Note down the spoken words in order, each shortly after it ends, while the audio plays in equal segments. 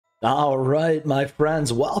All right, my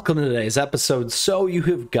friends, welcome to today's episode. So you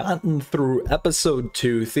have gotten through episode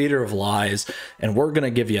 2, Theater of Lies, and we're going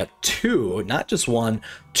to give you two, not just one,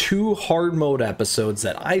 two hard mode episodes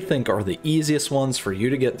that I think are the easiest ones for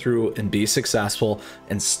you to get through and be successful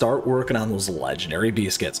and start working on those legendary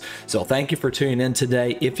beast kits. So thank you for tuning in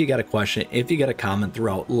today. If you got a question, if you got a comment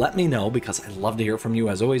throughout, let me know because I'd love to hear from you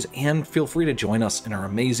as always, and feel free to join us in our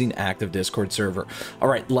amazing active Discord server. All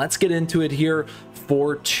right, let's get into it here.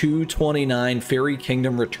 For 229 Faerie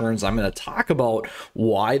Kingdom Returns, I'm going to talk about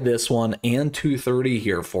why this one and 230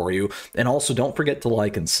 here for you, and also don't forget to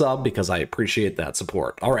like and sub because I appreciate that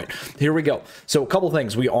support. All right, here we go. So a couple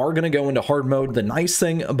things, we are going to go into hard mode. The nice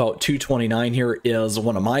thing about 229 here is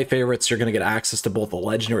one of my favorites. You're going to get access to both the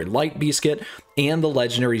legendary light biscuit and the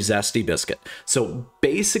legendary zesty biscuit, so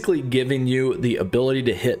basically giving you the ability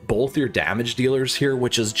to hit both your damage dealers here,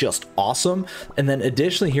 which is just awesome. And then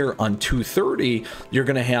additionally here on 230, you're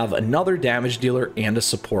going to have another damage dealer and a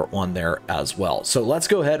support one there as well. So let's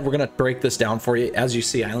go ahead, we're going to break this down for you. As you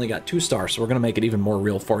see, I only got 2 stars, so we're going to make it even more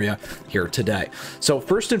real for you here today. So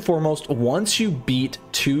first and foremost, once you beat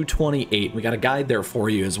 228, we got a guide there for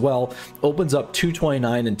you as well, opens up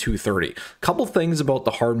 229 and 230. Couple things about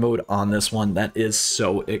the hard mode on this one that is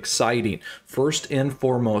so exciting. First and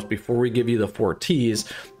foremost, before we give you the 4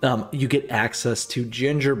 T's, you get access to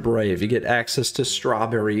Ginger Brave, you get access to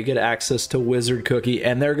Strawberry, you get access to Wizard Cookie,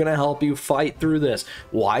 and they're going to help you fight through this.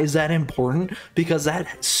 Why is that important? Because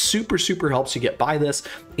that super helps you get by this,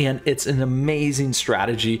 and it's an amazing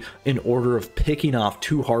strategy in order of picking off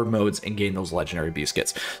 2 hard modes and gain those legendary beast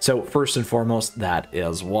kits. So first and foremost, that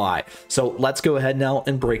is why. So let's go ahead now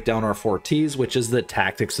and break down our 4 T's, which is the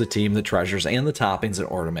tactics, the team, the treasures, and the toppings in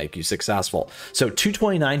order to make you successful. So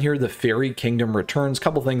 229 here, the Faerie Kingdom Returns.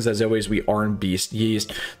 Couple things as always, we are in Beast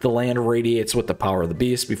Yeast. The land radiates with the power of the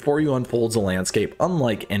beast before you unfolds a landscape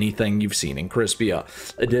unlike anything you've seen in Crispia.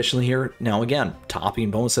 Additionally here, now again,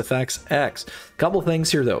 topping bonus effects X. Couple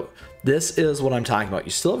things here though. This is what I'm talking about.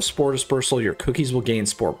 You still have Spore Dispersal. Your cookies will gain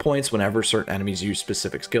Spore points whenever certain enemies use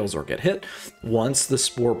specific skills or get hit. Once the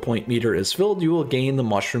Spore point meter is filled, you will gain the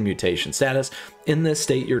Mushroom Mutation status. In this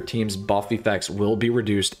state, your team's buff effects will be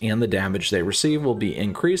reduced and the damage they receive will be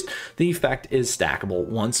increased. The effect is stackable.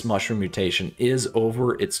 Once Mushroom Mutation is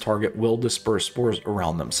over, its target will disperse spores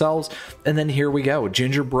around themselves. And then here we go.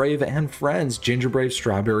 Ginger Brave and friends. Ginger Brave,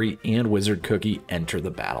 Strawberry, and Wizard Cookie enter the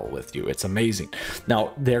battle with you. It's amazing.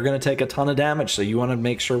 Now, they're going to take a ton of damage, so you want to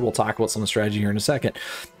make sure, we'll talk about some of the strategy here in a second.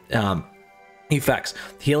 Effects: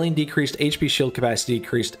 healing decreased, HP shield capacity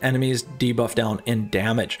decreased, enemies debuff down, and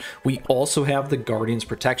damage. We also have the Guardian's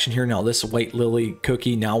protection here. Now this White Lily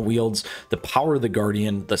cookie now wields the power of the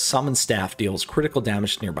Guardian. The summon staff deals critical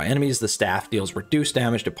damage to nearby enemies. The staff deals reduced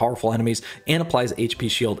damage to powerful enemies and applies HP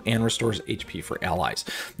shield and restores HP for allies.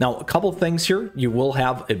 Now a couple things here, you will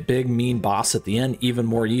have a big mean boss at the end. Even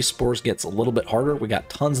more yeast spores gets a little bit harder. We got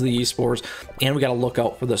tons of the yeast spores, and we got to look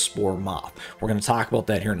out for the spore moth. We're going to talk about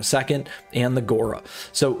that here in a second, and the Gora.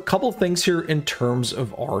 So a couple things here in terms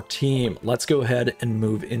of our team. Let's go ahead and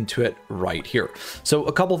move into it right here. So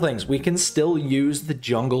a couple things, we can still use the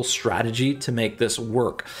jungle strategy to make this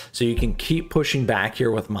work. So you can keep pushing back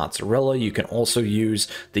here with Mozzarella. You can also use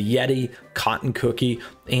the Yeti, Cotton Cookie,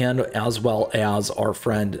 and as well as our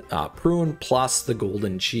friend Prune, plus the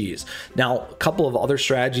Golden Cheese. Now a couple of other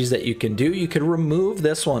strategies that you can do, you could remove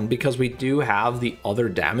this one because we do have the other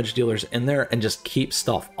damage dealers in there and just keep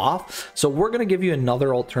stuff off. So we're going to give you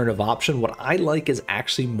another alternative option. What I like is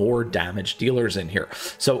actually more damage dealers in here.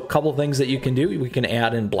 So a couple things that you can do, we can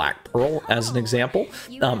add in Black Pearl as an example.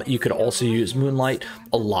 You could also use Moonlight.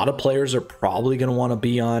 A lot of players are probably going to want to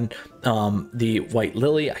be on the White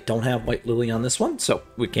Lily. I don't have White Lily on this one, so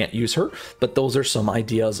we can't use her, but those are some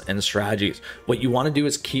ideas and strategies. What you want to do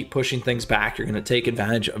is keep pushing things back. You're going to take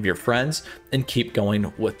advantage of your friends and keep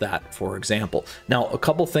going with that, for example. Now a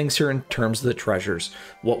couple things here in terms of the treasures.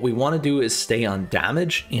 What we want to do is stay on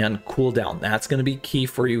damage and cooldown. That's going to be key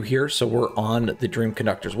for you here. So we're on the Dream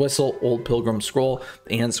Conductor's Whistle, Old Pilgrim Scroll,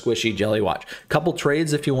 and Squishy Jelly Watch. Couple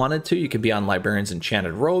trades if you wanted to. You could be on Librarian's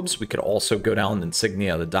Enchanted Robes. We could also go down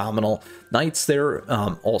Insignia of the Dominal Knights there,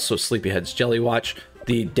 also Sleepyhead's Jelly Watch.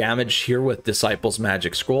 The damage here with Disciple's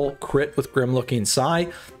Magic Scroll, crit with Grim Looking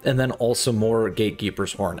Sigh, and then also more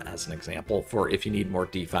Gatekeeper's Horn as an example for if you need more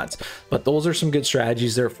defense. But those are some good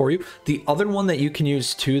strategies there for you. The other one that you can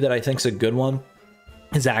use too that I think is a good one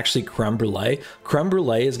is actually creme brulee. Creme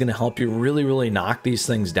brulee is going to help you really knock these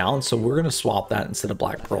things down, so we're going to swap that instead of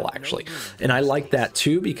black pearl actually. And I like that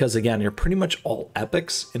too, because again, you're pretty much all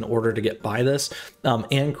epics in order to get by this,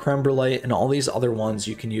 and creme brulee and all these other ones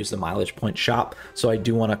you can use the mileage point shop, so I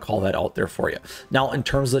do want to call that out there for you. Now in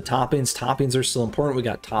terms of the toppings are still important. We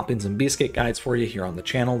got toppings and biscuit guides for you here on the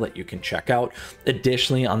channel that you can check out.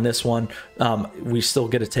 Additionally, on this one, we still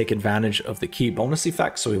get to take advantage of the key bonus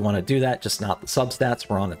effects, so we want to do that, just not the substats.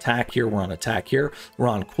 We're on attack here, we're on attack here, we're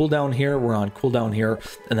on cooldown here, we're on cooldown here,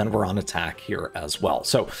 and then we're on attack here as well.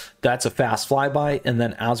 So that's a fast flyby. And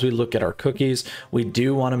then as we look at our cookies, we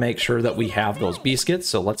do want to make sure that we have those biscuits.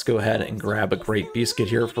 So let's go ahead and grab a great biscuit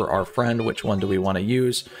here for our friend. Which one do we want to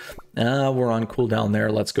use? We're on cooldown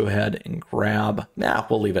there. Let's go ahead and grab,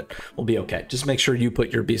 we'll leave it. We'll be okay. Just make sure you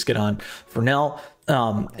put your biscuit on for now.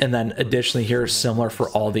 And then additionally here, similar for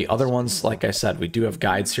all the other ones, like I said, we do have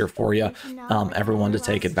guides here for you, everyone to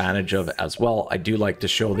take advantage of as well. I do like to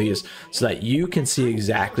show these so that you can see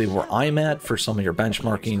exactly where I'm at for some of your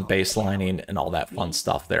benchmarking, baselining, and all that fun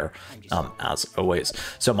stuff there, as always.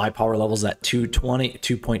 So my power level is at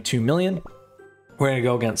 2.2 million. We're going to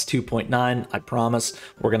go against 2.9. I promise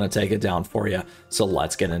we're going to take it down for you. So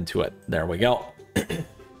let's get into it. There we go.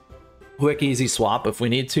 Quick, easy swap if we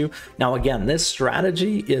need to. Now, again, this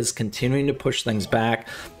strategy is continuing to push things back.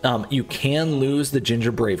 You can lose the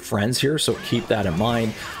gingerbread friends here, so keep that in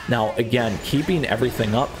mind. Now, again, keeping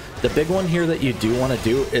everything up. The big one here that you do want to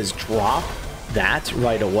do is drop that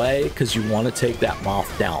right away, because you want to take that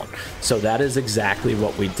moth down. So that is exactly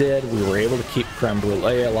what we did. We were able to keep creme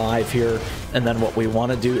brulee alive here, and then what we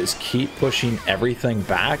want to do is keep pushing everything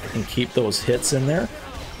back and keep those hits in there.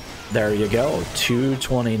 There you go,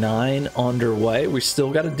 229 underway. We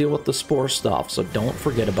still got to deal with the spore stuff, so don't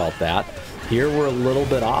forget about that. Here we're a little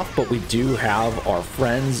bit off, but we do have our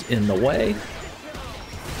friends in the way.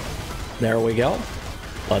 There we go.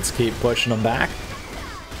 Let's keep pushing them back.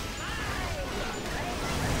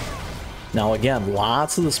 Now again,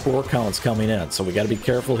 lots of the spore counts coming in, so we got to be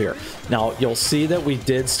careful here. Now you'll see that we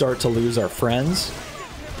did start to lose our friends.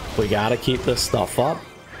 We got to keep this stuff up.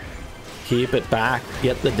 Keep it back.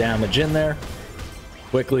 Get the damage in there.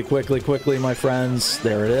 Quickly, my friends.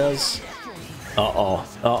 There it is.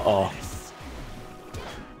 Uh-oh.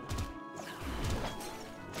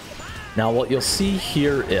 Now what you'll see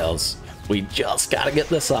here is we just got to get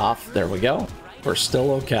this off. There we go. We're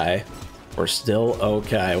still okay. We're still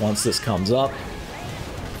okay. Once this comes up,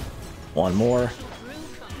 one more.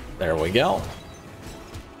 There we go.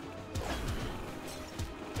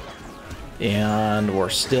 And we're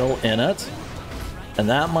still in it. And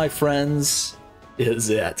that, my friends, is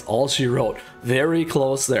it. All she wrote. Very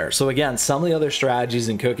close there. So again, some of the other strategies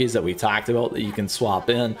and cookies that we talked about that you can swap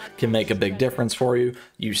in can make a big difference for you.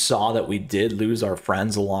 You saw that we did lose our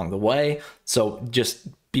friends along the way. So just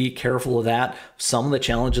be careful of that. Some of the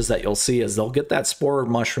challenges that you'll see is they'll get that spore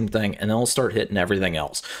mushroom thing and they'll start hitting everything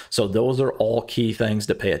else. So those are all key things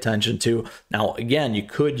to pay attention to. Now, again, you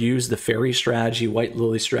could use the fairy strategy, white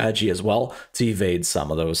lily strategy as well to evade some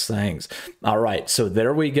of those things. All right, so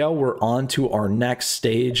there we go. We're on to our next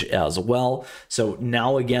stage as well. So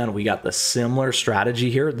now, again, we got the similar strategy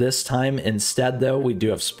here. This time, instead, though, we do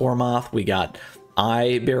have spore moth. We got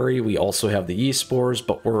eye berry. We also have the yeast spores,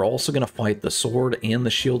 but we're also going to fight the sword and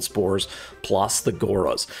the shield spores plus the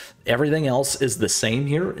goras. Everything else is the same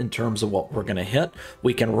here in terms of what we're going to hit.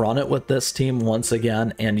 We can run it with this team once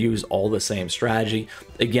again and use all the same strategy.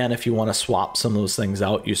 Again, if you want to swap some of those things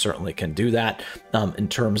out, you certainly can do that. In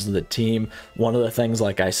terms of the team, one of the things,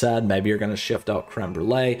 like I said, maybe you're going to shift out creme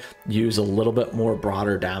brulee, use a little bit more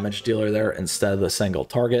broader damage dealer there instead of the single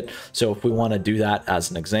target. So if we want to do that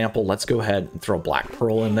as an example, let's go ahead and throw black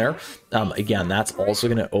pearl in there. Again, that's also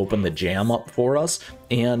going to open the jam up for us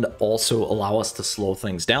and also allow us to slow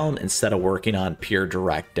things down instead of working on pure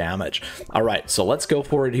direct damage. All right, so let's go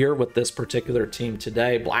for it here with this particular team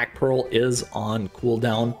today. Black pearl is on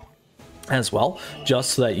cooldown as well,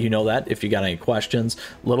 just so that you know that if you got any questions.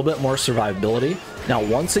 A little bit more survivability. Now,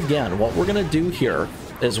 once again, what we're going to do here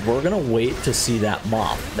is we're going to wait to see that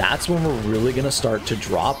moth. That's when we're really going to start to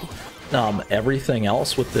drop everything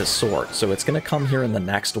else with this sword. So it's going to come here in the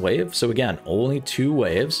next wave. So again, only 2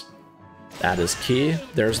 waves. That is key.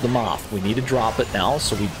 There's the moth. We need to drop it now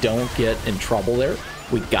so we don't get in trouble there.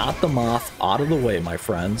 We got the moth out of the way, my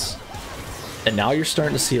friends. And now you're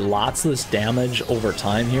starting to see lots of this damage over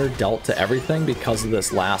time here dealt to everything because of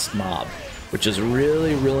this last mob, which is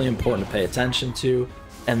really, really important to pay attention to.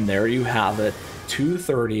 And there you have it,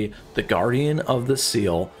 230, the Guardian of the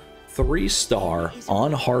Seal, 3-star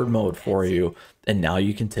on hard mode for you. And now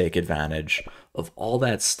you can take advantage of all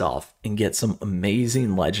that stuff and get some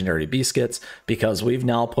amazing legendary beast kits, because we've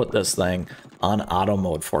now put this thing on auto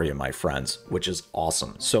mode for you, my friends, which is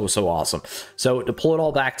awesome. So awesome. So to pull it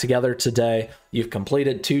all back together today, you've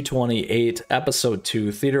completed 228, episode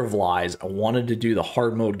 2, Theater of Lies. I wanted to do the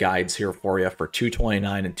hard mode guides here for you for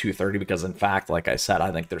 229 and 230 because, in fact, like I said,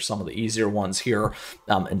 I think there's some of the easier ones here,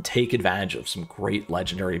 and take advantage of some great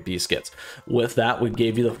legendary beast kits. With that, we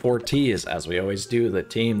gave you the 4 T's, as we always do: the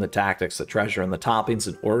team, the tactics, the treasure, and the toppings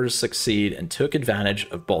in order to succeed, and took advantage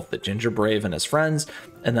of both the Ginger Brave and his friends,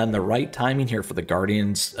 and then the right timing here for the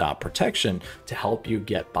Guardian's protection to help you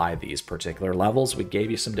get by these particular levels. We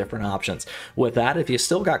gave you some different options. With that, if you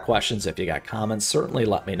still got questions, if you got comments, certainly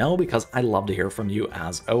let me know, because I love to hear from you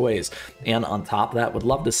as always. And on top of that, would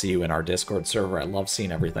love to see you in our Discord server. I love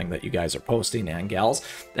seeing everything that you guys are posting, and gals.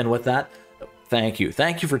 And with that, thank you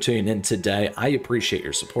for tuning in today. I appreciate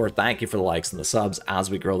your support. Thank you for the likes and the subs as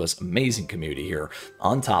we grow this amazing community here.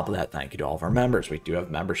 On top of that, thank you to all of our members. We do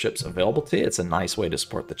have memberships available to you. It's a nice way to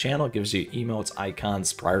support the channel. It gives you emotes,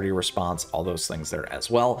 icons, priority response, all those things there as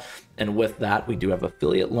well. And with that, we do have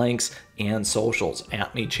affiliate links and socials.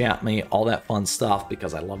 At me, chat me, all that fun stuff,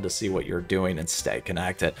 because I love to see what you're doing and stay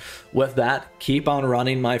connected. With that, keep on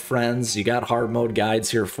running, my friends. You got hard mode guides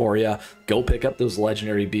here for you. Go pick up those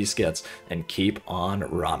legendary beast kits and keep on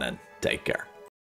running. Take care.